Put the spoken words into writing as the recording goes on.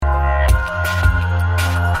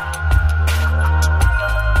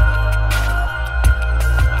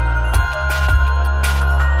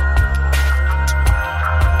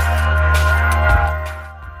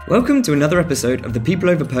Welcome to another episode of the People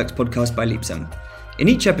Over Perks podcast by Leapsome. In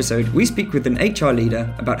each episode, we speak with an HR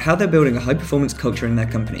leader about how they're building a high-performance culture in their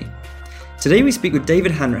company. Today we speak with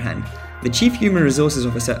David Hanrahan, the Chief Human Resources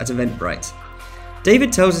Officer at Eventbrite.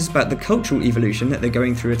 David tells us about the cultural evolution that they're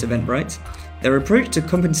going through at Eventbrite, their approach to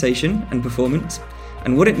compensation and performance,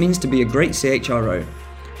 and what it means to be a great CHRO.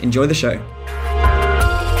 Enjoy the show.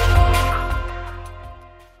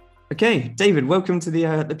 Okay, David, welcome to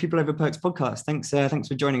the People Over Perks podcast. Thanks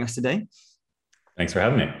for joining us today. Thanks for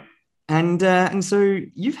having me. And so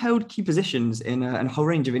you've held key positions in a whole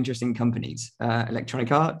range of interesting companies: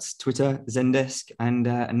 Electronic Arts, Twitter, Zendesk, and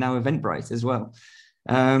now Eventbrite as well.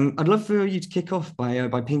 I'd love for you to kick off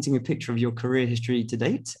by painting a picture of your career history to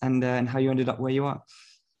date and how you ended up where you are.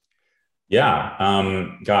 Yeah.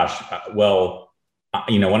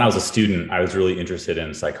 When I was a student, I was really interested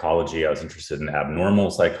in psychology. I was interested in abnormal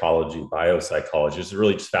psychology, biopsychology. I was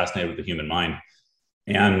really just fascinated with the human mind.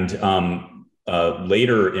 And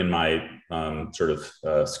later in my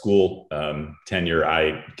school tenure,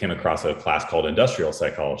 I came across a class called industrial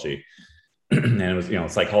psychology. And it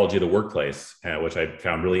was, psychology of the workplace, which I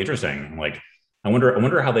found really interesting. I'm like, I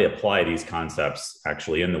wonder how they apply these concepts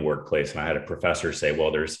actually in the workplace. And I had a professor say,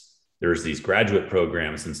 well, there's these graduate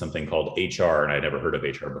programs in something called HR, and I'd never heard of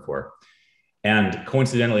HR before. And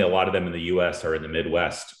coincidentally, a lot of them in the US are in the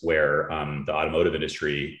Midwest, where the automotive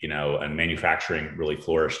industry, and manufacturing really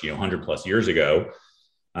flourished, 100 plus years ago.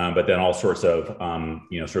 But then all sorts of,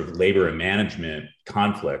 labor and management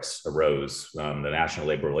conflicts arose. The National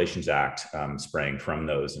Labor Relations Act sprang from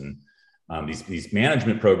those. And these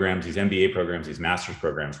management programs, these MBA programs, these master's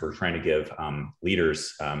programs, were trying to give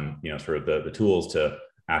leaders, the tools to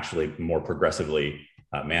actually more progressively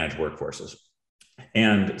manage workforces.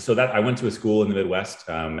 And so that I went to a school in the Midwest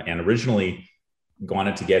and originally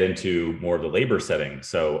wanted to get into more of the labor setting.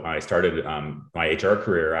 So I started my HR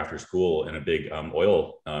career after school in a big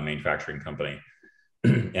oil manufacturing company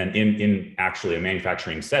and in actually a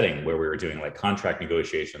manufacturing setting where we were doing like contract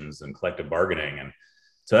negotiations and collective bargaining. And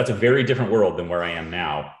so that's a very different world than where I am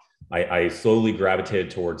now. I slowly gravitated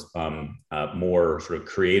towards more sort of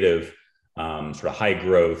creative, high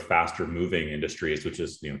growth, faster moving industries, which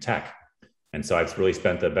is, tech. And so I've really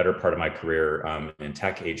spent the better part of my career in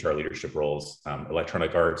tech HR leadership roles,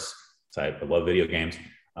 Electronic Arts. So I love video games,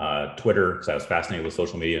 Twitter. So I was fascinated with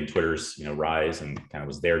social media and Twitter's, rise, and kind of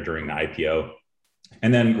was there during the IPO,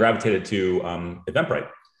 and then gravitated to Eventbrite.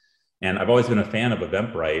 And I've always been a fan of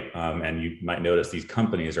Eventbrite. And you might notice these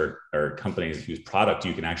companies are companies whose product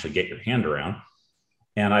you can actually get your hand around.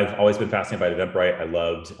 And I've always been fascinated by Eventbrite. I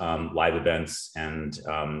loved live events, and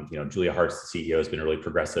Julia Hartz, the CEO, has been a really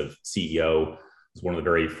progressive CEO. Was one of the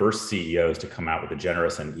very first CEOs to come out with a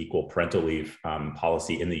generous and equal parental leave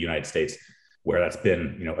policy in the United States, where that's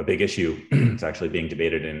been a big issue. It's actually being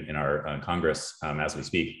debated in our Congress as we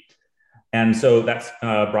speak. And so that's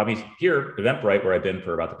brought me here, Eventbrite, where I've been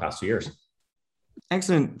for about the past 2 years.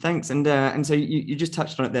 Excellent, thanks. And so you just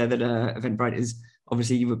touched on it there that Eventbrite is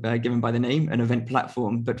obviously you were given by the name, an event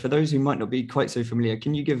platform. But for those who might not be quite so familiar,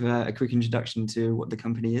 can you give a quick introduction to what the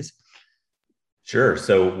company is? Sure.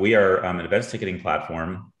 So we are an events ticketing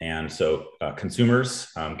platform. And so consumers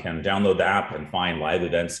can download the app and find live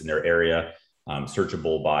events in their area,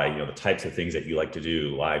 searchable by the types of things that you like to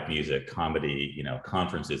do: live music, comedy,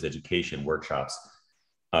 conferences, education, workshops.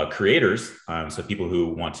 Creators, so people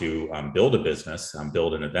who want to build a business,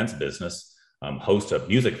 build an events business, host a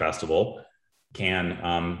music festival,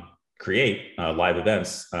 can create live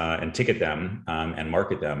events and ticket them and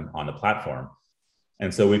market them on the platform.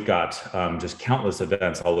 And so we've got just countless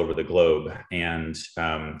events all over the globe. And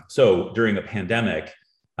so during the pandemic,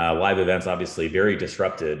 live events obviously very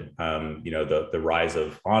disrupted. The rise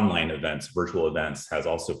of online events, virtual events, has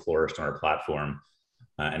also flourished on our platform.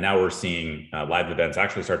 And now we're seeing live events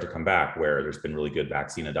actually start to come back, where there's been really good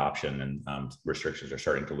vaccine adoption and restrictions are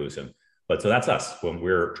starting to loosen. But so that's us when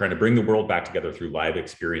we're trying to bring the world back together through live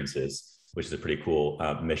experiences, which is a pretty cool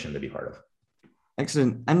mission to be part of.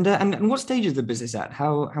 Excellent. And what stage is the business at?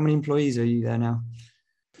 How many employees are you there now?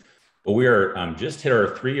 Well, we are just hit our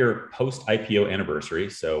 3-year post IPO anniversary,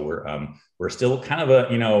 so we're still kind of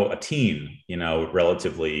a teen,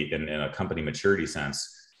 relatively in a company maturity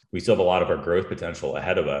sense. We still have a lot of our growth potential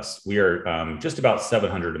ahead of us. We are just about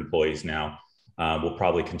 700 employees now. We'll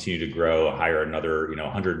probably continue to grow, hire another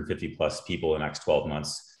 150 plus people in the next 12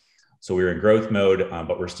 months. So we're in growth mode,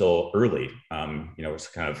 but we're still early. It's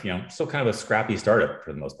kind of still kind of a scrappy startup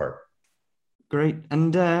for the most part. Great.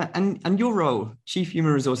 And your role, Chief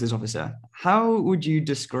Human Resources Officer, how would you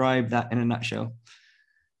describe that in a nutshell?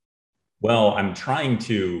 Well, I'm trying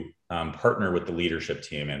to partner with the leadership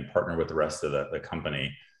team and partner with the rest of the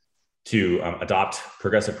company to adopt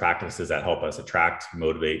progressive practices that help us attract,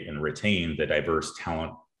 motivate, and retain the diverse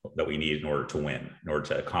talent that we need in order to win, in order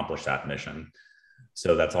to accomplish that mission.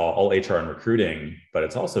 So that's all HR and recruiting, but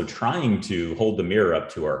it's also trying to hold the mirror up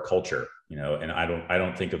to our culture, and I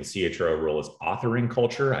don't think of the CHRO role as authoring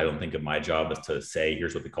culture. I don't think of my job as to say,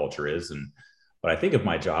 here's what the culture is. But I think of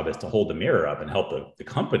my job as to hold the mirror up and help the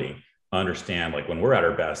company understand, like, when we're at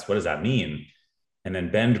our best, what does that mean? And then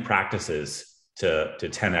bend practices to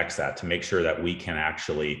 10x that, to make sure that we can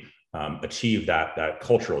actually achieve that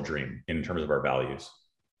cultural dream in terms of our values.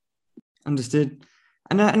 Understood.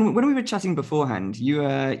 And when we were chatting beforehand,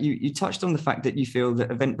 you touched on the fact that you feel that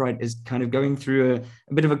Eventbrite is kind of going through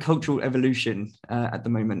a bit of a cultural evolution at the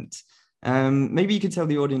moment. Maybe you could tell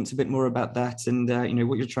the audience a bit more about that and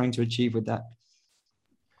what you're trying to achieve with that.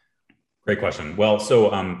 Great question. Well, so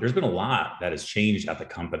there's been a lot that has changed at the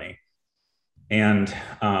company, and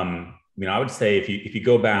I would say if you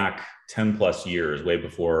go back 10 plus years, way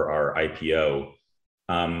before our IPO,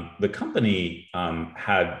 the company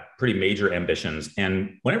had pretty major ambitions.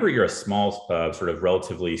 And whenever you're a small, sort of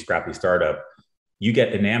relatively scrappy startup, you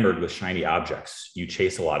get enamored with shiny objects. You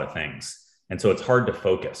chase a lot of things, and so it's hard to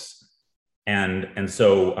focus. And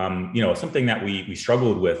so something that we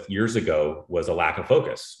struggled with years ago was a lack of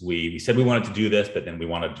focus. We said we wanted to do this, but then we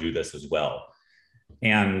wanted to do this as well.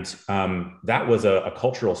 And that was a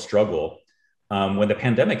cultural struggle. When the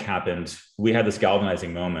pandemic happened, we had this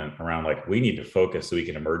galvanizing moment around, like, we need to focus so we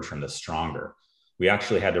can emerge from this stronger. We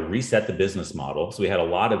actually had to reset the business model. So we had a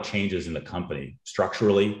lot of changes in the company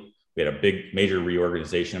structurally. We had a big major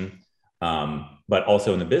reorganization, but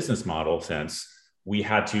also in the business model sense, we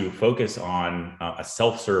had to focus on a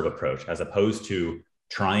self-serve approach, as opposed to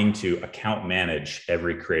trying to account manage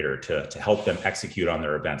every creator to help them execute on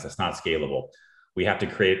their events. That's not scalable. We have to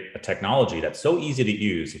create a technology that's so easy to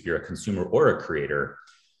use if you're a consumer or a creator,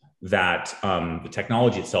 that the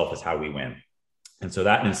technology itself is how we win. And so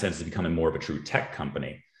that, in a sense, is becoming more of a true tech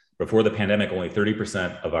company. Before the pandemic, only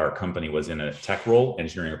 30% of our company was in a tech role,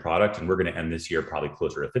 engineering a product, and we're going to end this year probably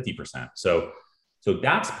closer to 50%. So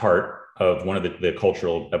that's part of one of the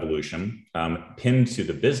cultural evolution, pinned to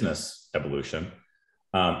the business evolution.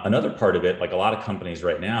 Another part of it, like a lot of companies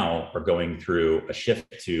right now, are going through a shift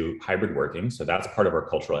to hybrid working. So that's part of our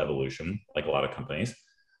cultural evolution, like a lot of companies.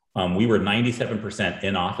 We were 97%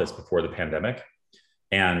 in office before the pandemic.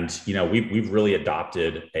 And, we've really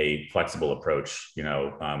adopted a flexible approach.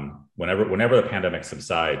 Whenever the pandemic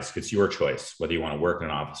subsides, it's your choice whether you want to work in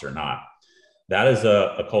an office or not. That is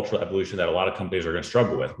a cultural evolution that a lot of companies are going to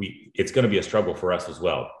struggle with. It's going to be a struggle for us as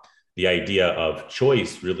well. The idea of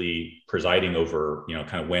choice really presiding over,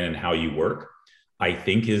 kind of when and how you work, I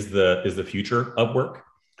think is the future of work,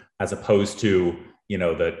 as opposed to,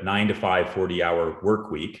 the 9 to 5, 40-hour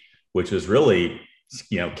work week, which is really,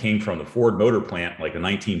 came from the Ford Motor Plant, like the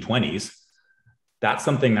 1920s. That's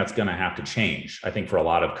something that's going to have to change, I think, for a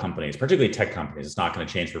lot of companies, particularly tech companies. It's not going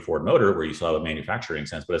to change for Ford Motor, where you still have a manufacturing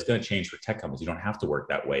sense, but it's going to change for tech companies. You don't have to work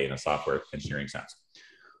that way in a software engineering sense.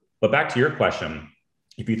 But back to your question,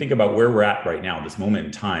 if you think about where we're at right now, this moment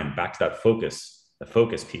in time, back to that focus, the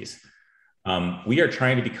focus piece, we are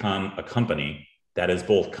trying to become a company that is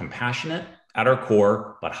both compassionate at our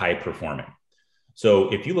core, but high performing.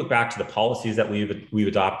 So if you look back to the policies that we've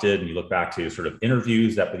adopted, and you look back to sort of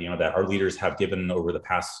interviews that that our leaders have given over the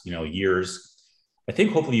past years, I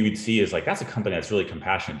think hopefully you would see is like, that's a company that's really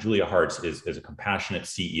compassionate. Julia Hartz is a compassionate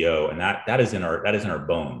CEO, and that is in our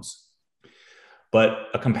bones. But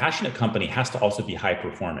a compassionate company has to also be high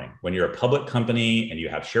performing. When you're a public company and you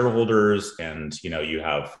have shareholders and you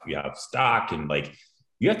have stock, and like,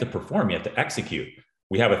 you have to perform, you have to execute.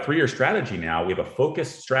 We have a 3-year strategy now. We have a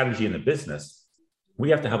focused strategy in the business. We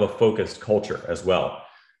have to have a focused culture as well.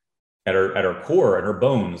 At our core, at our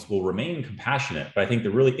bones, will remain compassionate. But I think the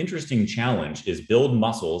really interesting challenge is build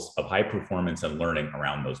muscles of high performance and learning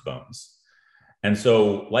around those bones. And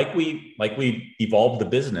so like we evolved the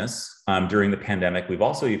business during the pandemic, we've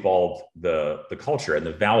also evolved the culture and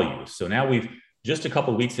the values. So now we've just a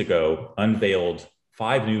couple of weeks ago unveiled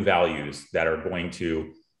 5 new values that are going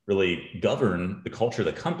to really govern the culture of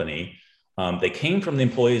the company. They came from the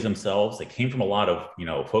employees themselves. They came from a lot of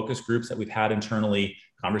focus groups that we've had internally,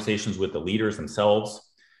 conversations with the leaders themselves.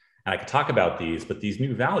 And I could talk about these, but these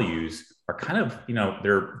new values are kind of,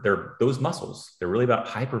 they're those muscles. They're really about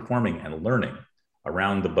high performing and learning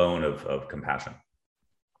around the bone of compassion.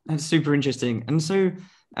 That's super interesting. And so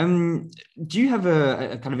do you have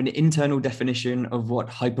a kind of an internal definition of what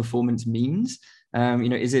high performance means?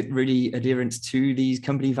 Is it really adherence to these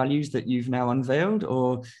company values that you've now unveiled,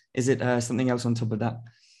 or is it something else on top of that?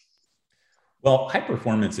 Well, high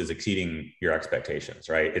performance is exceeding your expectations,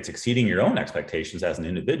 right? It's exceeding your own expectations as an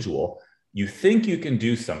individual. You think you can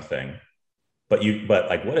do something, but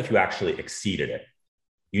like, what if you actually exceeded it?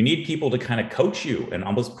 You need people to kind of coach you and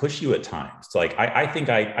almost push you at times. So like, I think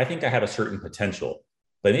I have a certain potential,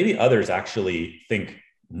 but maybe others actually think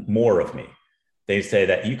more of me. They say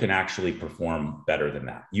that you can actually perform better than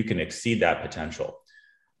that. You can exceed that potential.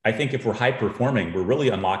 I think if we're high performing, we're really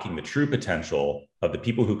unlocking the true potential of the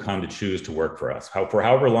people who come to choose to work for us, for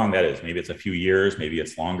however long that is. Maybe it's a few years, maybe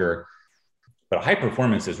it's longer. But high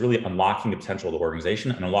performance is really unlocking the potential of the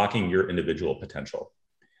organization and unlocking your individual potential.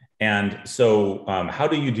 And so, how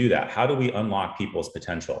do you do that? How do we unlock people's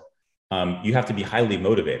potential? You have to be highly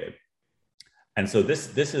motivated. And so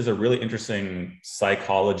this is a really interesting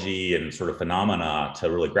psychology and sort of phenomena to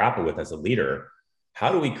really grapple with as a leader. How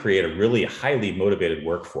do we create a really highly motivated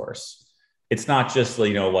workforce? It's not just,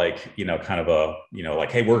 kind of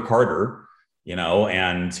like, hey, work harder,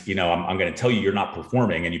 and, I'm going to tell you you're not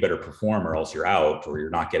performing and you better perform or else you're out, or you're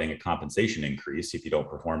not getting a compensation increase if you don't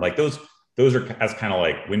perform. Like those are as kind of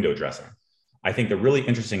like window dressing. I think the really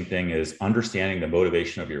interesting thing is understanding the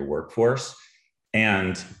motivation of your workforce.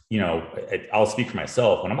 And, I'll speak for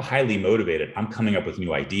myself. When I'm highly motivated, I'm coming up with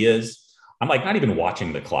new ideas. I'm like not even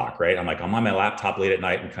watching the clock, right? I'm on my laptop late at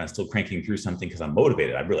night and kind of still cranking through something because I'm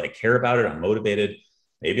motivated. I really care about it. I'm motivated.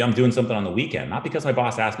 Maybe I'm doing something on the weekend, not because my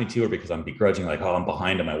boss asked me to, or because I'm begrudging, like, oh, I'm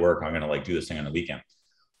behind on my work, I'm going to like do this thing on the weekend.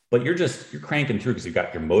 But you're cranking through because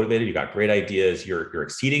you're motivated, you got great ideas, you're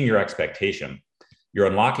exceeding your expectation. You're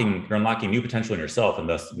unlocking new potential in yourself and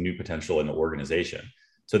thus new potential in the organization.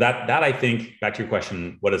 So that I think, back to your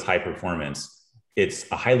question, what is high performance? It's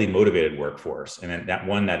a highly motivated workforce, and then that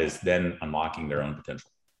one that is then unlocking their own potential.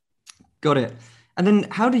 Got it. And then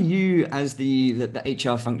how do you, as the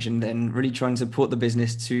HR function, then really try and support the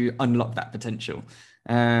business to unlock that potential?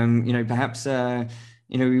 Perhaps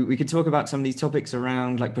we could talk about some of these topics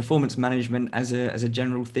around like performance management as a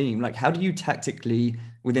general theme. Like, how do you tactically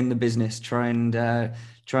within the business try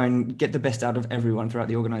and get the best out of everyone throughout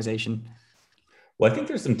the organization? Well, I think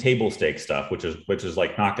there's some table stake stuff, which is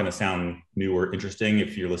like not going to sound new or interesting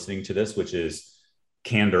if you're listening to this, which is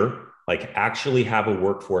candor, like actually have a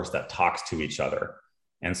workforce that talks to each other.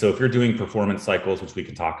 And so if you're doing performance cycles, which we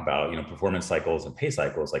can talk about, performance cycles and pay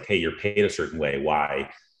cycles, like, hey, you're paid a certain way.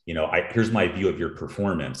 Why? Here's my view of your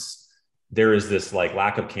performance. There is this like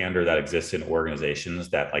lack of candor that exists in organizations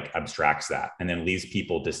that like abstracts that and then leaves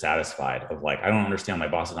people dissatisfied of like, I don't understand. My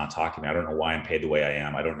boss is not talking to me. I don't know why I'm paid the way I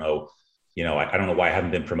am. I don't know. I don't know why I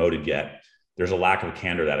haven't been promoted yet. There's a lack of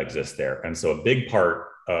candor that exists there. And so a big part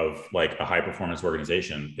of like a high performance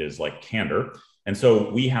organization is like candor. And so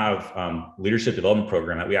we have leadership development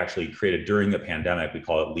program that we actually created during the pandemic. We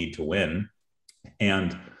call it Lead to Win.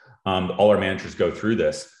 And all our managers go through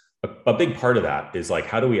this. A big part of that is like,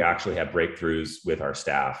 how do we actually have breakthroughs with our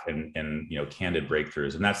staff and candid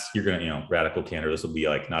breakthroughs? And that's, you're going to, radical candor. This will be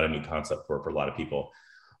like not a new concept for a lot of people.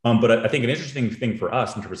 But I think an interesting thing for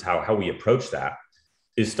us in terms of how we approach that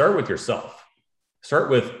is start with yourself. Start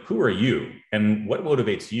with who are you and what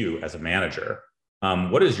motivates you as a manager?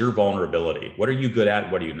 What is your vulnerability? What are you good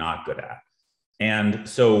at? What are you not good at? And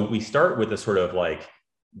so we start with a sort of like,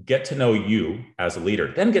 get to know you as a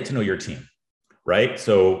leader, then get to know your team, right?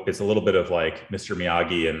 So it's a little bit of like Mr.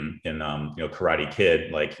 Miyagi in Karate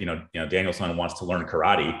Kid, like, Daniel-san wants to learn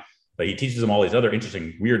karate, but he teaches them all these other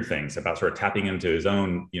interesting, weird things about sort of tapping into his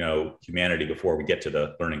own, humanity before we get to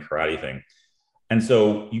the learning karate thing. And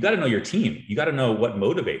so you got to know your team. You got to know what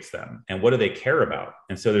motivates them and what do they care about.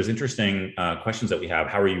 And so there's interesting questions that we have.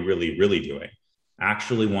 How are you really, really doing?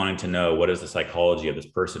 Actually wanting to know what is the psychology of this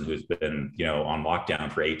person who's been, on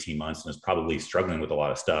lockdown for 18 months and is probably struggling with a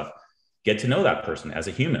lot of stuff. Get to know that person as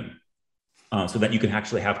a human so that you can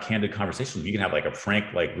actually have candid conversations. You can have like a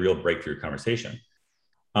frank, like real breakthrough conversation.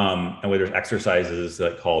 And where there's exercises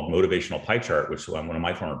called motivational pie chart, which one of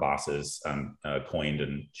my former bosses coined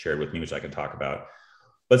and shared with me, which I can talk about.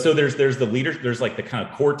 But so there's the leaders, there's like the kind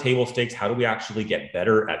of core table stakes. How do we actually get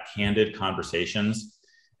better at candid conversations?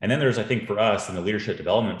 And then there's, I think for us in the leadership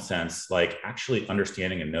development sense, like actually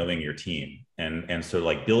understanding and knowing your team. And so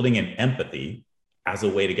like building in empathy as a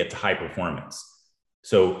way to get to high performance.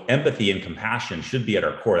 So empathy and compassion should be at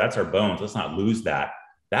our core. That's our bones. Let's not lose that.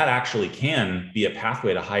 That actually can be a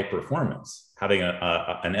pathway to high performance. Having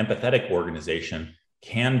an empathetic organization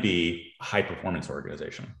can be a high performance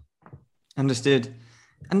organization. Understood.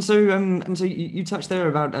 And so you touched there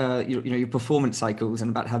about your performance cycles and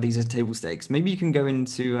about how these are table stakes. Maybe you can go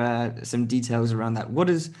into some details around that. What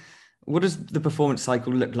does the performance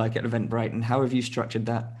cycle look like at Eventbrite, and how have you structured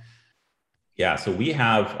that? Yeah, so we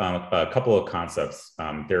have a couple of concepts.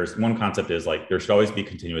 There's one concept is like there should always be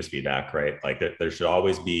continuous feedback, right? Like there should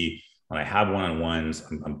always be, when I have one-on-ones,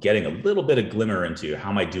 I'm getting a little bit of glimmer into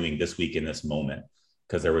how am I doing this week in this moment?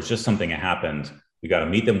 Because there was just something that happened. We got to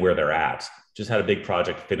meet them where they're at. Just had a big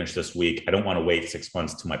project finish this week. I don't want to wait 6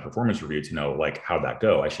 months to my performance review to know like how'd that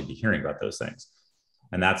go. I should be hearing about those things.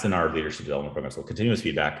 And that's in our leadership development program. So continuous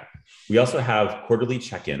feedback. We also have quarterly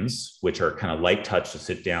check-ins, which are kind of light touch to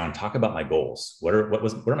sit down, talk about my goals. What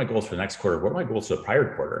are my goals for the next quarter? What are my goals for the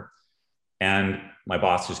prior quarter? And my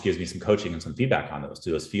boss just gives me some coaching and some feedback on those.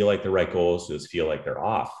 Do those feel like the right goals? Do those feel like they're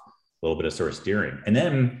off? A little bit of sort of steering. And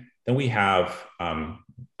then we have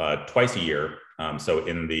twice a year. So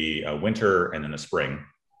in the winter and in the spring,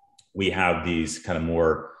 we have these kind of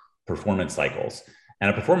more performance cycles. And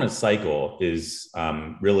a performance cycle is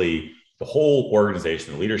really the whole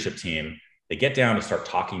organization, the leadership team, they get down to start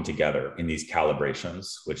talking together in these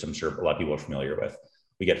calibrations, which I'm sure a lot of people are familiar with.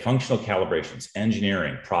 We get functional calibrations,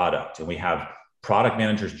 engineering, product, and we have product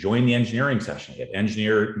managers join the engineering session. We have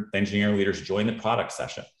engineering leaders join the product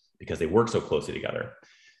session because they work so closely together.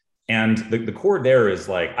 And the core there is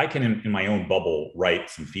like, I can in my own bubble write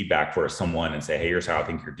some feedback for someone and say, hey, here's how I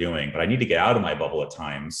think you're doing. But I need to get out of my bubble at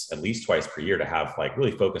times, at least twice per year, to have like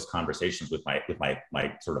really focused conversations with my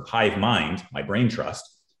sort of hive mind, my brain trust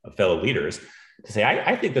of fellow leaders to say,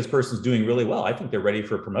 I think this person's doing really well. I think they're ready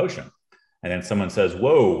for promotion. And then someone says,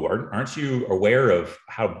 whoa, aren't you aware of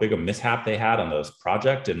how big a mishap they had on those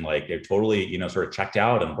project? And like, they're totally, sort of checked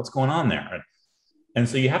out and what's going on there. And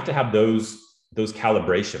so you have to have those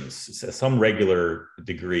calibrations, some regular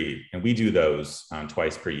degree. And we do those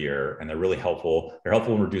twice per year, and they're really helpful. They're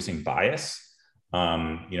helpful in reducing bias.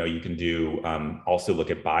 You can do also look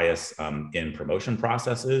at bias in promotion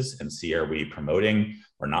processes and see, are we promoting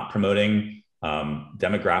or not promoting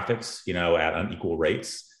demographics, at unequal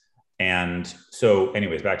rates. And so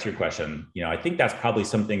anyways, back to your question, I think that's probably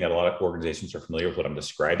something that a lot of organizations are familiar with what I'm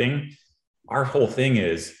describing. Our whole thing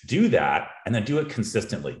is do that and then do it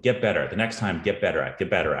consistently, get better. The next time, get better at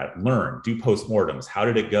it, learn, do postmortems. How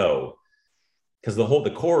did it go? Because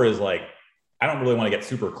the core is like, I don't really want to get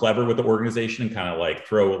super clever with the organization and kind of like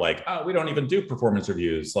throw like, oh, we don't even do performance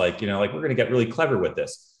reviews. Like, we're going to get really clever with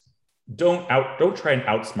this. Don't try and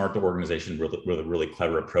outsmart the organization with a really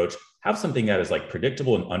clever approach. Have something that is like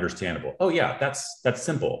predictable and understandable. Oh yeah, that's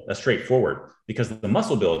simple. That's straightforward, because the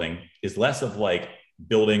muscle building is less of like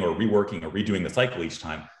building or reworking or redoing the cycle each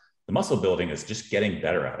time. The muscle building is just getting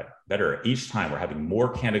better at it. Better each time. We're having more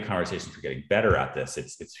candid conversations. We're getting better at this.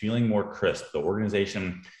 It's feeling more crisp. The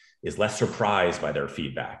organization is less surprised by their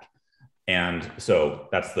feedback. And so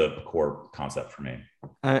that's the core concept for me.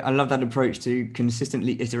 I love that approach to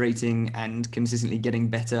consistently iterating and consistently getting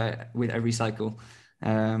better with every cycle.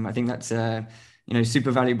 I think that's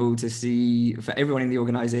super valuable to see for everyone in the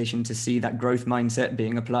organization, to see that growth mindset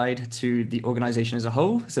being applied to the organization as a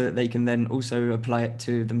whole, so that they can then also apply it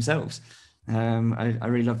to themselves. I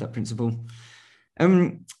really love that principle.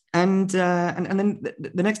 And then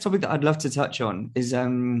the next topic that I'd love to touch on is,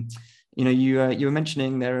 you were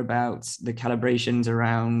mentioning there about the calibrations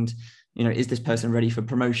around, is this person ready for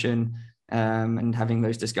promotion, and having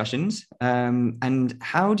those discussions. And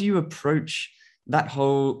how do you approach that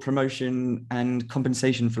whole promotion and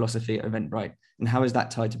compensation philosophy at Eventbrite, and how is that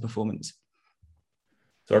tied to performance?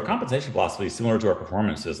 So our compensation philosophy is similar to our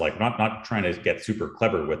performance. Is like not trying to get super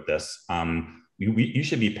clever with this. You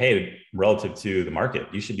should be paid relative to the market.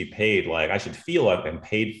 You should be paid like, I should feel like I'm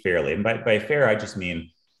paid fairly. And by fair, I just mean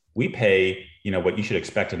we pay, what you should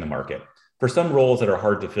expect in the market. For some roles that are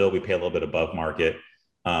hard to fill, we pay a little bit above market.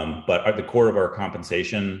 But at the core of our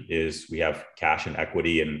compensation is we have cash and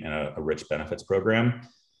equity and a rich benefits program.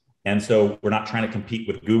 And so we're not trying to compete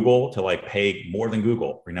with Google to like pay more than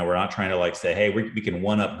Google. We're not trying to like say, hey, we can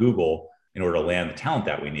one up Google in order to land the talent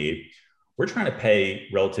that we need. We're trying to pay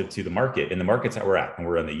relative to the market in the markets that we're at. And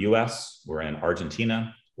we're in the US, we're in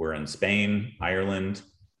Argentina, we're in Spain, Ireland,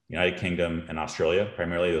 United Kingdom, and Australia.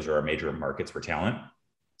 Primarily, those are our major markets for talent.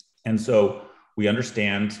 And so we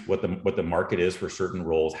understand what the market is for certain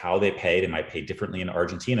roles, how they pay. They might pay differently in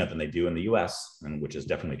Argentina than they do in the US, and which is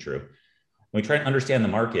definitely true. And we try and understand the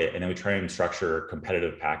market, and then we try and structure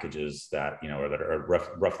competitive packages that are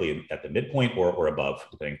roughly at the midpoint or above,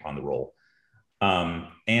 depending upon the role.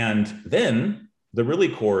 And then the really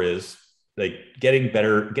core is like getting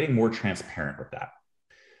better, getting more transparent with that.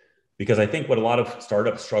 Because I think what a lot of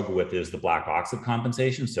startups struggle with is the black box of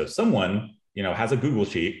compensation. So someone, has a Google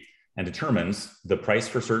sheet and determines the price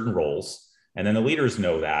for certain roles. And then the leaders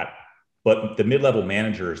know that. But the mid-level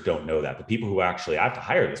managers don't know that. The people who actually, I have to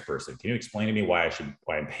hire this person. Can you explain to me why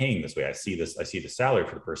I'm paying this way? I see the salary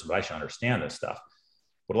for the person, but I should understand this stuff.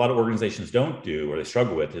 What a lot of organizations don't do, or they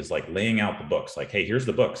struggle with, is like laying out the books. Like, hey, here's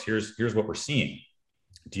the books. Here's what we're seeing.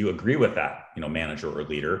 Do you agree with that, manager or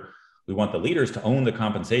leader? We want the leaders to own the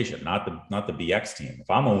compensation, not the BX team. If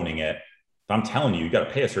I'm owning it, if I'm telling you got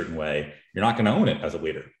to pay a certain way, you're not going to own it as a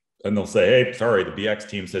leader. And they'll say, hey, sorry, the BX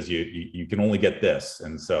team says you can only get this.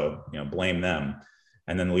 And so, blame them.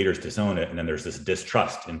 And then the leaders disown it. And then there's this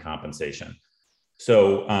distrust in compensation.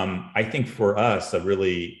 So I think for us, a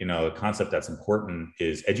really, a concept that's important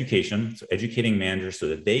is education. So educating managers so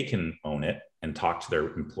that they can own it and talk to their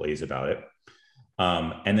employees about it.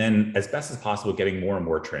 And then as best as possible, getting more and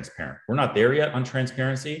more transparent. We're not there yet on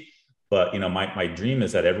transparency, but my dream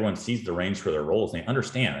is that everyone sees the range for their roles and they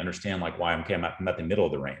understand like why I'm at the middle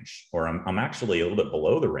of the range, or I'm actually a little bit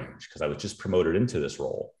below the range because I was just promoted into this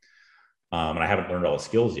role. And I haven't learned all the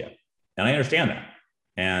skills yet. And I understand that.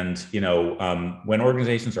 And, when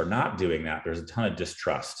organizations are not doing that, there's a ton of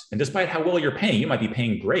distrust. And despite how well you're paying, you might be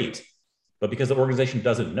paying great, but because the organization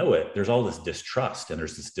doesn't know it, there's all this distrust and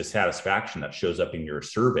there's this dissatisfaction that shows up in your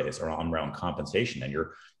surveys around compensation. And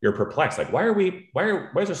you're perplexed. Like, why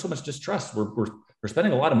is there so much distrust? We're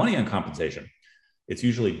spending a lot of money on compensation. It's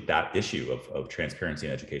usually that issue of transparency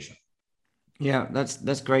and education. Yeah,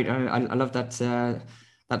 that's great. I love that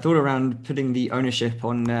that thought around putting the ownership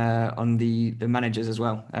on the managers as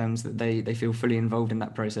well, so that they feel fully involved in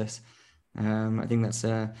that process. I think that's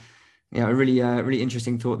a really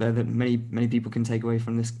interesting thought there that many people can take away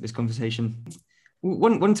from this conversation.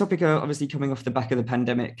 One topic, obviously coming off the back of the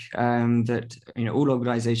pandemic, that all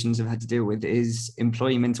organizations have had to deal with is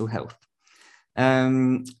employee mental health.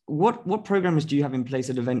 What programs do you have in place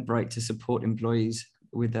at Eventbrite to support employees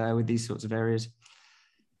with these sorts of areas?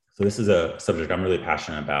 So this is a subject I'm really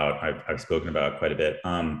passionate about. I've spoken about quite a bit.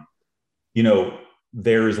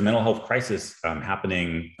 There is a mental health crisis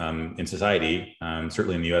happening in society,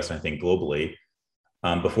 certainly in the US, and I think globally.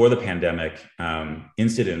 Before the pandemic,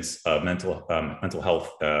 incidents of mental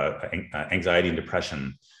health, anxiety and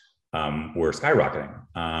depression were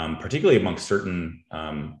skyrocketing, particularly amongst certain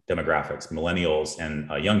demographics, millennials and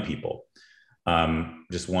young people.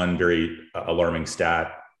 Just one very alarming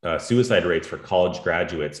stat, suicide rates for college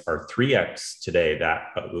graduates are 3x today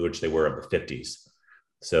which they were of the 50s.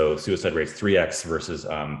 So suicide rates 3x versus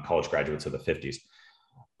college graduates of the 50s.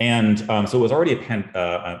 And so it was already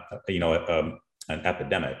an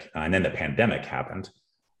epidemic, and then the pandemic happened.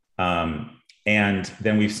 And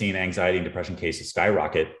then we've seen anxiety and depression cases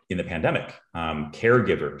skyrocket in the pandemic.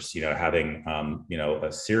 Caregivers, having,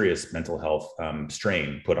 a serious mental health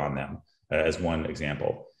strain put on them as one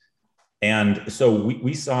example. And so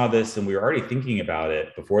we saw this and we were already thinking about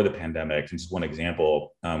it before the pandemic. And just one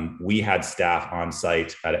example, we had staff on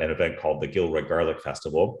site at an event called the Gilroy Garlic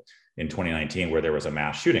Festival in 2019, where there was a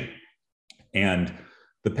mass shooting. And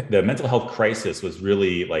the mental health crisis was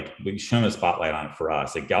really like, we shone a spotlight on it for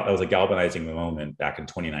us. It was a galvanizing moment back in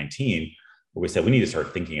 2019, where we said, we need to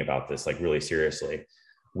start thinking about this like really seriously.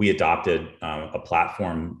 We adopted a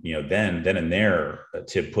platform, then and there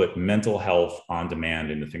to put mental health on demand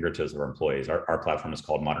in the fingertips of our employees. Our platform is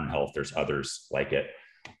called Modern Health. There's others like it.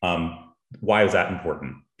 Why is that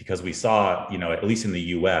important? Because we saw, at least in the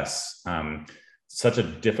US, such a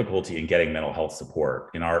difficulty in getting mental health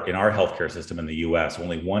support. In our healthcare system in the US,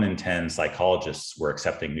 only 1 in 10 psychologists were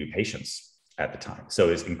accepting new patients at the time. So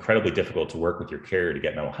it's incredibly difficult to work with your carrier to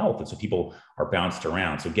get mental health. And so people are bounced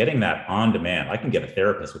around. So getting that on demand, I can get a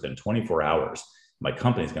therapist within 24 hours. My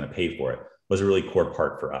company's going to pay for it, was a really core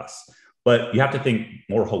part for us. But you have to think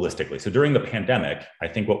more holistically. So during the pandemic, I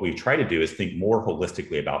think what we've tried to do is think more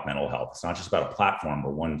holistically about mental health. It's not just about a platform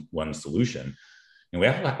or one solution. And we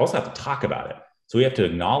also have to talk about it. So we have to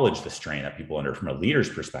acknowledge the strain that people are under from a leader's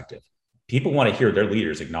perspective. People want to hear their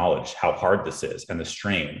leaders acknowledge how hard this is and the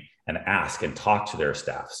strain, and ask and talk to their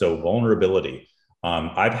staff. So vulnerability.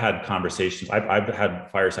 I've had conversations, I've had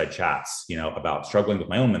fireside chats, about struggling with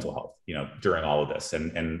my own mental health, during all of this.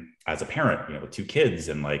 And as a parent, with 2 kids,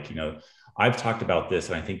 and I've talked about this,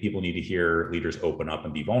 and I think people need to hear leaders open up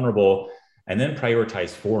and be vulnerable, and then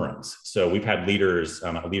prioritize forums. So we've had leaders,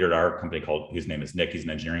 a leader at our company whose name is Nick, he's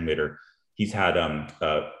an engineering leader. He's had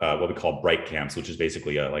what we call Bright Camps, which is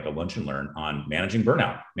basically like a lunch and learn on managing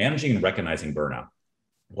burnout, managing and recognizing burnout.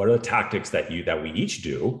 What are the tactics that we each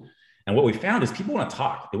do? And what we found is people want to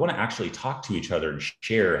talk. They want to actually talk to each other and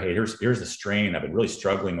share, hey, here's the strain. I've been really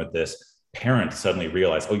struggling with this. Parents suddenly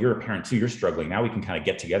realize, oh, you're a parent too, you're struggling. Now we can kind of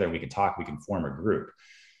get together and we can talk, we can form a group.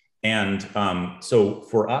 And so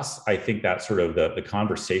for us, I think that sort of the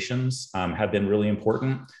conversations have been really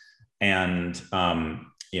important. and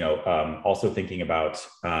also thinking about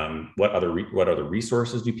what other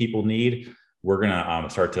resources do people need. We're going to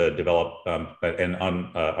start to develop and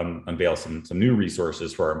unveil some new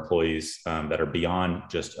resources for our employees that are beyond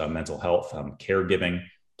just mental health,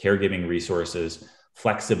 caregiving resources,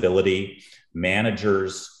 flexibility,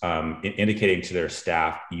 managers indicating to their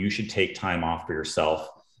staff, you should take time off for yourself.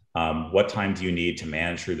 What time do you need to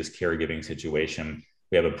manage through this caregiving situation?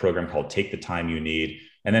 We have a program called Take the Time You Need.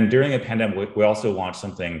 And then during a pandemic, we also launched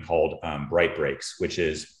something called Bright Breaks, which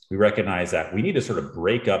is we recognize that we need to sort of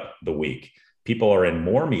break up the week. People are in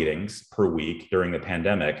more meetings per week during the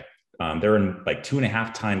pandemic. They're in like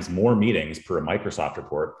 2.5 times more meetings per a Microsoft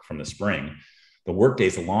report from the spring. The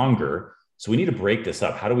workday's longer. So we need to break this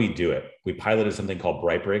up. How do we do it? We piloted something called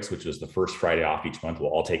Bright Breaks, which was the first Friday off each month. We'll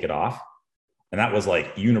all take it off. And that was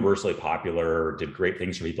like universally popular, did great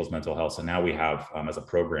things for people's mental health. So now we have, as a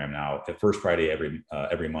program now, the first Friday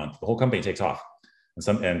every month, the whole company takes off.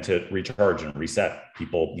 And to recharge and reset,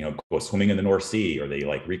 people, go swimming in the North Sea, or they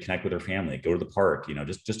like reconnect with their family, go to the park,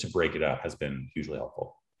 just to break it up has been hugely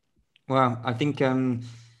helpful. Wow. I think,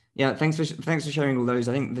 thanks for sharing all those.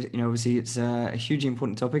 I think that, obviously it's a hugely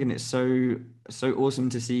important topic, and it's so awesome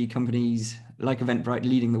to see companies like Eventbrite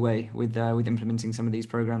leading the way with implementing some of these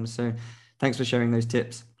programs. So thanks for sharing those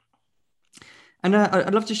tips. And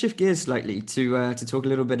I'd love to shift gears slightly to talk a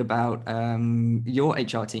little bit about your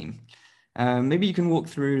HR team. Maybe you can walk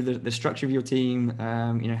through the structure of your team.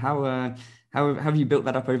 How have you built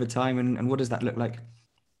that up over time, and what does that look like?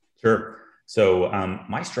 Sure. So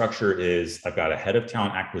my structure is I've got a head of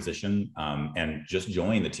talent acquisition and just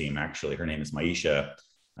joined the team, actually. Her name is Maisha,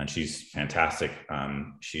 and she's fantastic.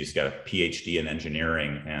 She's got a PhD in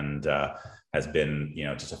engineering and has been,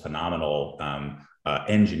 just a phenomenal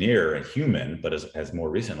engineer and human, but has more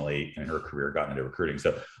recently in her career gotten into recruiting.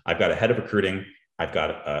 So I've got a head of recruiting. I've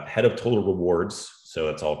got a head of total rewards. So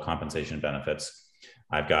it's all compensation benefits.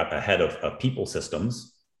 I've got a head of people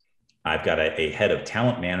systems. I've got a head of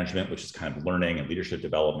talent management, which is kind of learning and leadership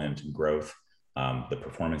development and growth, the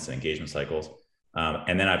performance and engagement cycles.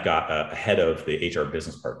 And then I've got a head of the HR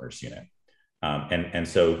business partners unit. And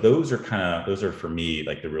so those are for me,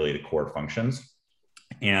 like the core functions.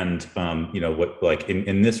 And,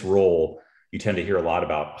 in this role, you tend to hear a lot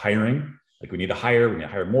about hiring. Like we need to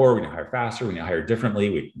hire more, we need to hire faster, we need to hire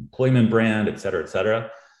differently, employment brand, et cetera, et cetera.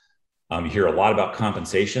 You hear a lot about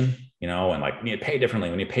compensation, and like we need to pay differently,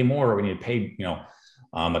 we need to pay more, we need to pay,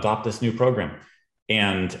 adopt this new program.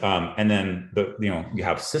 And then you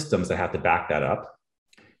have systems that have to back that up.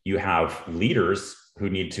 You have leaders who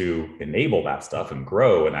need to enable that stuff and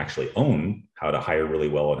grow and actually own how to hire really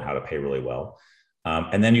well and how to pay really well.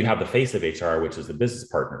 And then you have the face of HR, which is the business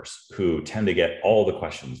partners, who tend to get all the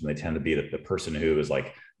questions, and they tend to be the person who is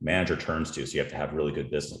like manager turns to. So you have to have really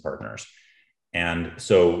good business partners. And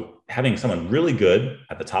so having someone really good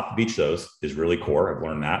at the top of each of those is really core. I've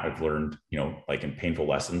learned that. I've learned, like in painful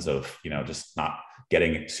lessons of, just not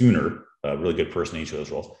getting it sooner, a really good person in each of those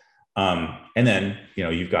roles. And then,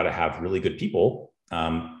 you've got to have really good people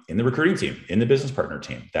in the recruiting team, in the business partner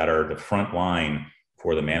team, that are the front line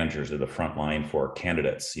for the managers, or the front line for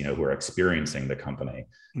candidates, who are experiencing the company,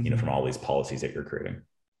 Mm-hmm. From all these policies that you're creating.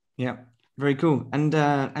 Yeah, very cool. And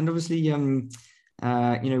obviously, with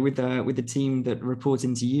the team that reports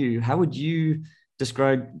into you, how would you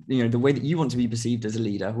describe, the way that you want to be perceived as a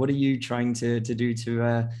leader? What are you trying to do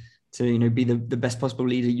to be the best possible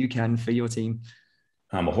leader you can for your team?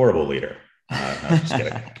 I'm a horrible leader. No, just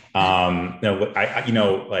kidding.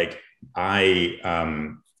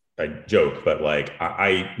 I joke, but like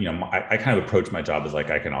I kind of approach my job as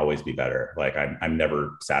like I can always be better. Like I'm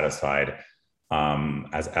never satisfied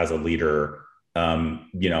as a leader.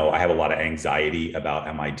 I have a lot of anxiety about,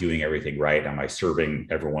 am I doing everything right? Am I serving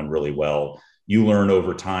everyone really well? You learn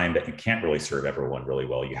over time that you can't really serve everyone really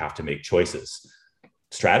well. You have to make choices.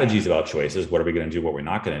 Strategies about choices. What are we going to do? What we're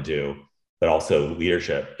not going to do? But also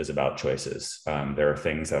leadership is about choices. There are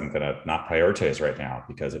things I'm going to not prioritize right now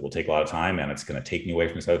because it will take a lot of time and it's going to take me away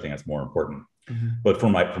from this other thing that's more important. Mm-hmm. But for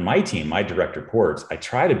my team, my direct reports, I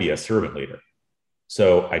try to be a servant leader.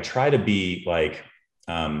 So I try to be like,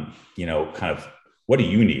 kind of, what do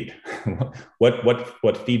you need?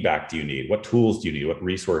 what feedback do you need? What tools do you need? What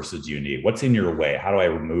resources do you need? What's in your way? How do I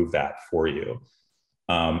remove that for you?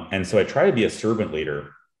 And so I try to be a servant leader,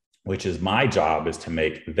 which is my job is to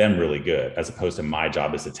make them really good, as opposed to my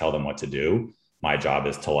job is to tell them what to do. My job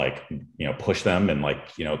is to push them and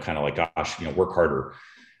work harder.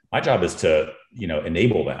 My job is to,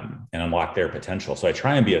 enable them and unlock their potential. So I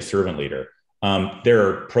try and be a servant leader. There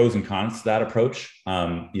are pros and cons to that approach.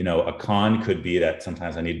 A con could be that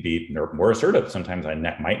sometimes I need to be more assertive. Sometimes I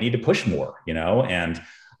might need to push more, and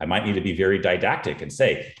I might need to be very didactic and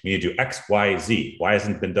say, we need to do X, Y, Z. Why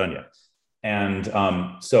hasn't it been done yet? And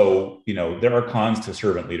there are cons to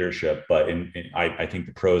servant leadership, but I think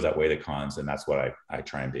the pros outweigh the cons, and that's what I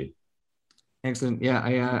try and be. Excellent. Yeah,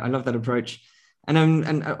 I love that approach.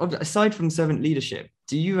 And aside from servant leadership,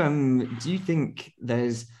 do you think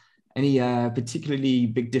there's any particularly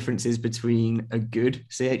big differences between a good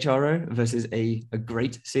CHRO versus a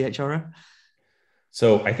great CHRO?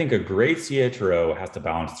 So I think a great CHRO has to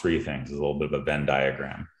balance three things. It's a little bit of a Venn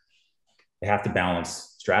diagram. They have to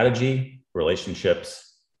balance strategy,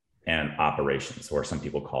 relationships, and operations, or some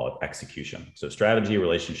people call it execution. So strategy,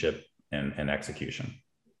 relationship, and execution.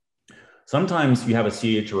 Sometimes you have a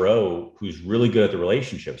CHRO who's really good at the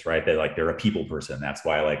relationships, right? They're a people person. That's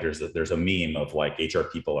why there's a meme of HR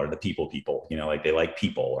people are the people, they like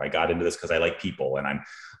people. I got into this because I like people, and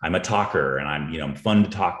I'm a talker, and I'm fun to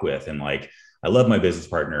talk with, and I love my business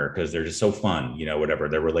partner because they're just so fun, whatever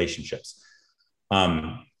their relationships.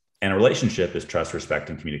 And a relationship is trust,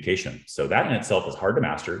 respect, and communication. So that in itself is hard to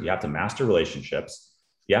master. You have to master relationships.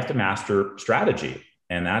 You have to master strategy,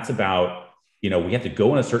 and that's about we have to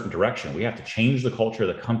go in a certain direction. We have to change the culture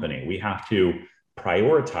of the company. We have to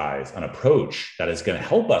prioritize an approach that is going to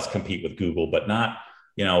help us compete with Google, but not,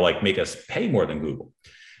 make us pay more than Google.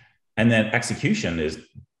 And then execution is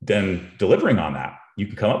then delivering on that. You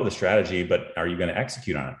can come up with a strategy, but are you going to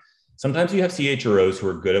execute on it? Sometimes you have CHROs who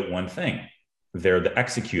are good at one thing. They're the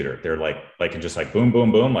executor. They're just boom,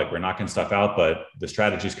 boom, boom, we're knocking stuff out, but the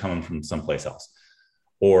strategy is coming from someplace else.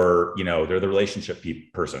 Or, they're the relationship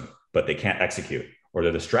person, but they can't execute. Or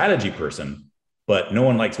they're the strategy person, but no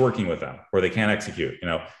one likes working with them, or they can't execute,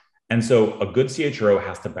 And so a good CHRO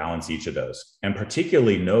has to balance each of those, and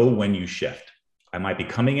particularly know when you shift. I might be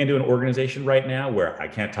coming into an organization right now where I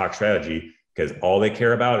can't talk strategy because all they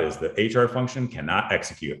care about is the HR function cannot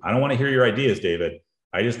execute. I don't want to hear your ideas, David.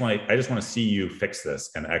 I just want to see you fix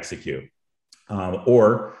this and execute.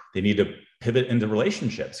 Or they need to pivot into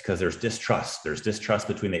relationships because there's distrust. There's distrust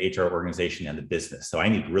between the HR organization and the business. So I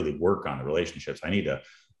need to really work on the relationships. I need to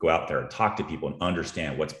go out there and talk to people and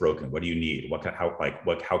understand what's broken. What do you need?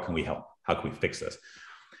 How can we help? How can we fix this?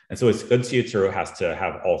 And so it's good CHRO has to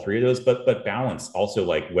have all three of those, but balance also,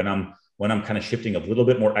 when I'm kind of shifting a little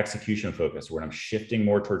bit more execution focus, when I'm shifting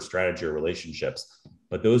more towards strategy or relationships.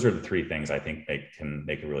 But those are the three things I think can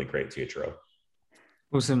make a really great CHRO.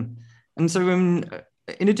 Awesome. And so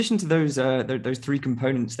in addition to those three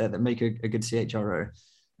components there that make a good CHRO,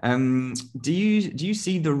 do you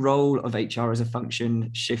see the role of HR as a function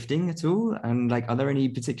shifting at all? And are there any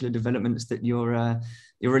particular developments that you're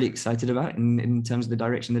really excited about in terms of the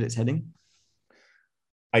direction that it's heading?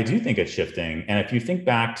 I do think it's shifting. And if you think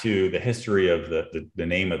back to the history of the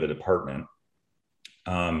name of the department,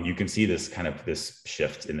 you can see this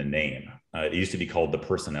shift in the name. It used to be called the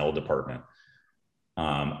personnel department.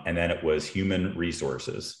 And then it was human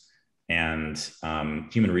resources, and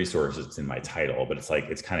human resources, it's in my title, but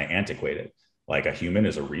it's kind of antiquated. A human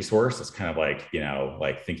is a resource. It's kind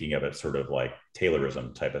of thinking of it sort of like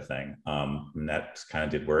Taylorism type of thing. And that's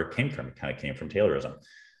kind of where it came from. It kind of came from Taylorism.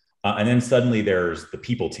 And then suddenly there's the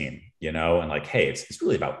people team, and hey, it's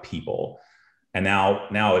really about people. And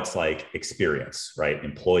now it's experience, right?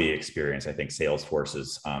 Employee experience. I think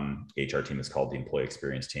Salesforce's HR team is called the employee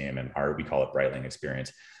experience team, and we call it Breitling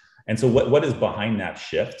experience. And so what is behind that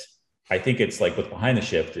shift? I think it's what's behind the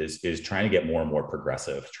shift is trying to get more and more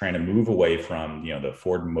progressive, trying to move away from, the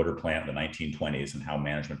Ford motor plant in the 1920s and how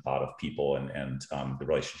management thought of people and the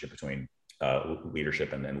relationship between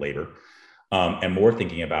leadership and labor. And more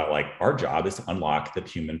thinking about our job is to unlock the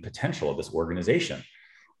human potential of this organization.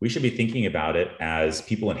 We should be thinking about it as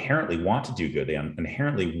people inherently want to do good. They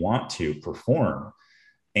inherently want to perform.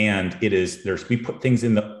 And we put things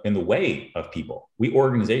in the way of people. We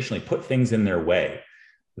organizationally put things in their way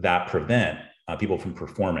that prevent people from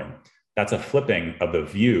performing. That's a flipping of the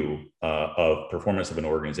view of performance of an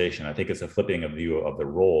organization. I think it's a flipping of view of the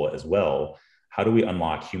role as well. How do we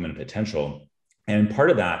unlock human potential? And part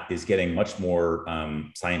of that is getting much more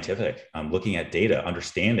scientific, looking at data,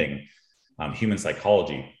 understanding human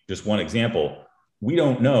psychology. Just one example, we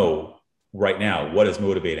don't know right now what is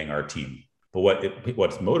motivating our team, but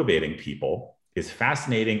what's motivating people is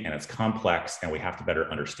fascinating and it's complex, and we have to better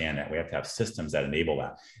understand that. We have to have systems that enable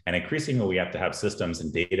that. And increasingly, we have to have systems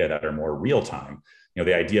and data that are more real time.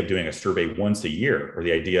 The idea of doing a survey once a year, or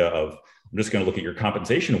the idea of I'm just going to look at your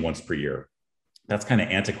compensation once per year, that's kind of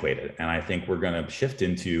antiquated. And I think we're going to shift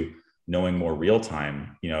into knowing more real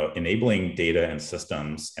time, enabling data and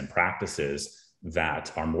systems and practices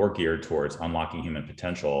that are more geared towards unlocking human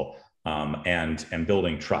potential, and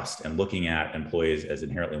building trust, and looking at employees as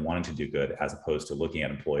inherently wanting to do good, as opposed to looking at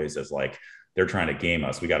employees as like they're trying to game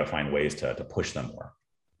us. We got to find ways to push them more.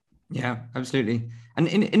 Yeah, absolutely. And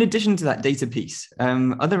in addition to that data piece,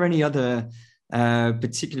 are there any other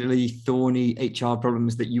particularly thorny HR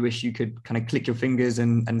problems that you wish you could kind of click your fingers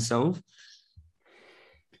and solve?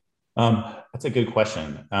 That's a good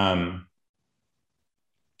question. I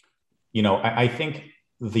think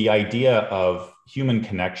the idea of human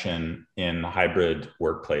connection in hybrid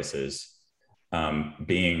workplaces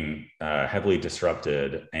being heavily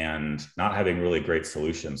disrupted and not having really great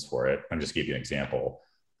solutions for it. I'm just give you an example.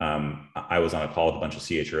 I was on a call with a bunch of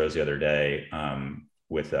CHROs the other day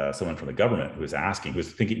with someone from the government who was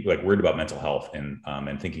thinking, like, worried about mental health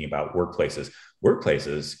and thinking about workplaces.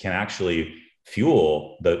 Workplaces can actually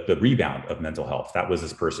fuel the rebound of mental health. That was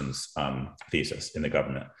this person's thesis in the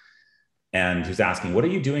government. And who's asking, what are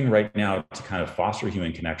you doing right now to kind of foster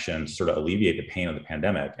human connection, to sort of alleviate the pain of the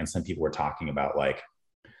pandemic? And some people were talking about like,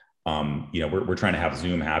 we're trying to have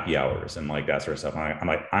Zoom happy hours and like that sort of stuff. And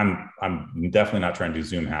I'm definitely not trying to do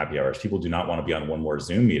Zoom happy hours. People do not want to be on one more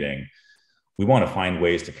Zoom meeting. We want to find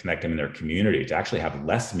ways to connect them in their community, to actually have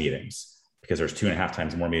less meetings, because there's 2.5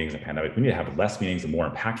 times more meetings in the pandemic. We need to have less meetings and more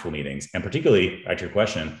impactful meetings. And particularly, back to your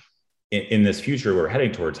question, in this future, we're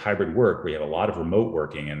heading towards hybrid work. We have a lot of remote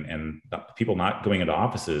working and people not going into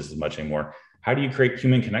offices as much anymore. How do you create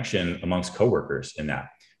human connection amongst coworkers in that?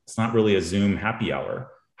 It's not really a Zoom happy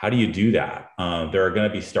hour. How do you do that? There are going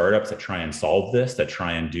to be startups that try and solve this, that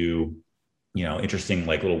try and do, interesting,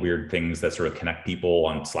 like little weird things that sort of connect people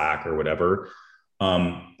on Slack or whatever.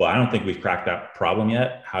 But I don't think we've cracked that problem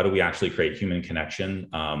yet. How do we actually create human connection,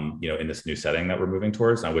 in this new setting that we're moving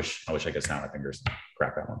towards? I wish I could snap my fingers and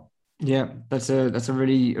crack that one. Yeah, that's a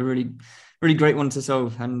really great one to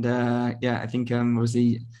solve. And I think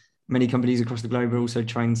obviously many companies across the globe are also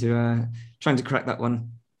trying to crack that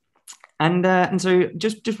one. And so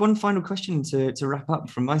just one final question to wrap up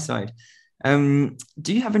from my side. Do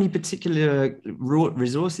you have any particular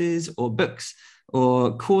resources or books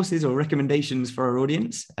or courses or recommendations for our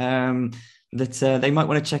audience that they might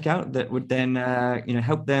want to check out, that would then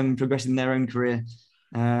help them progress in their own career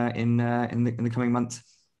in the coming months?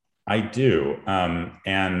 I do.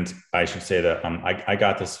 And I should say that I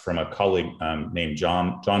got this from a colleague named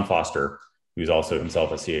John Foster, who's also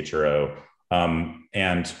himself a CHRO.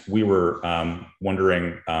 And we were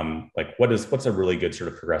wondering, what's a really good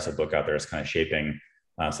sort of progressive book out there that's kind of shaping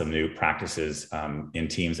some new practices in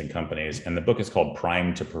teams and companies. And the book is called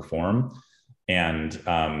Prime to Perform. And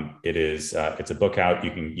it's a book out.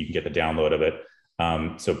 You can get the download of it.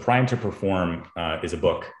 So Prime to Perform is a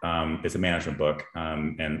book. It's a management book.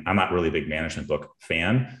 And I'm not really a big management book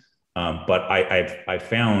fan. But I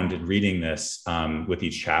found in reading this with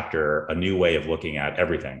each chapter a new way of looking at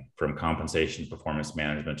everything from compensation, performance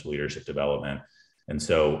management to leadership development. And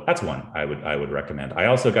so that's one I would recommend. I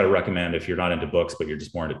also got to recommend, if you're not into books, but you're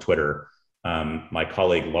just more into Twitter, my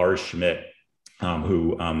colleague Lars Schmidt,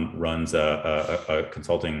 who runs a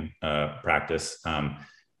consulting practice.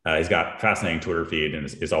 He's got fascinating Twitter feed and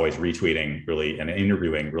is always retweeting really and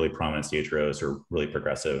interviewing really prominent CHROs who are really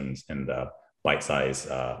progressive and bite-size,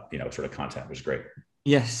 sort of content, which is great.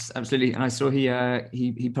 Yes, absolutely. And I saw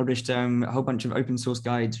he published a whole bunch of open source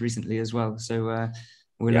guides recently as well. So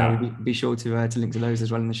we'll be sure to link to those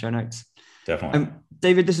as well in the show notes. Definitely.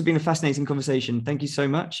 David, this has been a fascinating conversation. Thank you so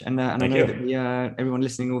much. And I know that everyone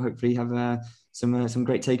listening will hopefully have some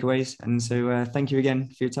great takeaways. And so thank you again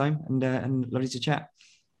for your time and lovely to chat.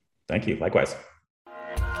 Thank you. Likewise.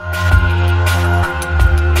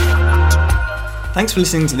 Thanks for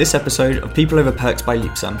listening to this episode of People Over Perks by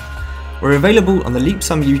LeapSum. We're available on the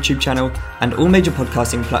LeapSum YouTube channel and all major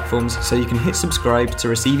podcasting platforms, so you can hit subscribe to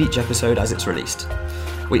receive each episode as it's released.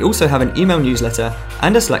 We also have an email newsletter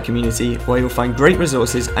and a Slack community where you'll find great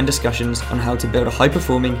resources and discussions on how to build a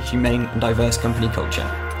high-performing, humane and diverse company culture.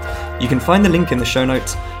 You can find the link in the show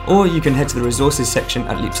notes, or you can head to the resources section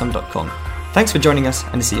at leapsum.com. Thanks for joining us,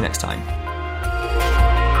 and see you next time.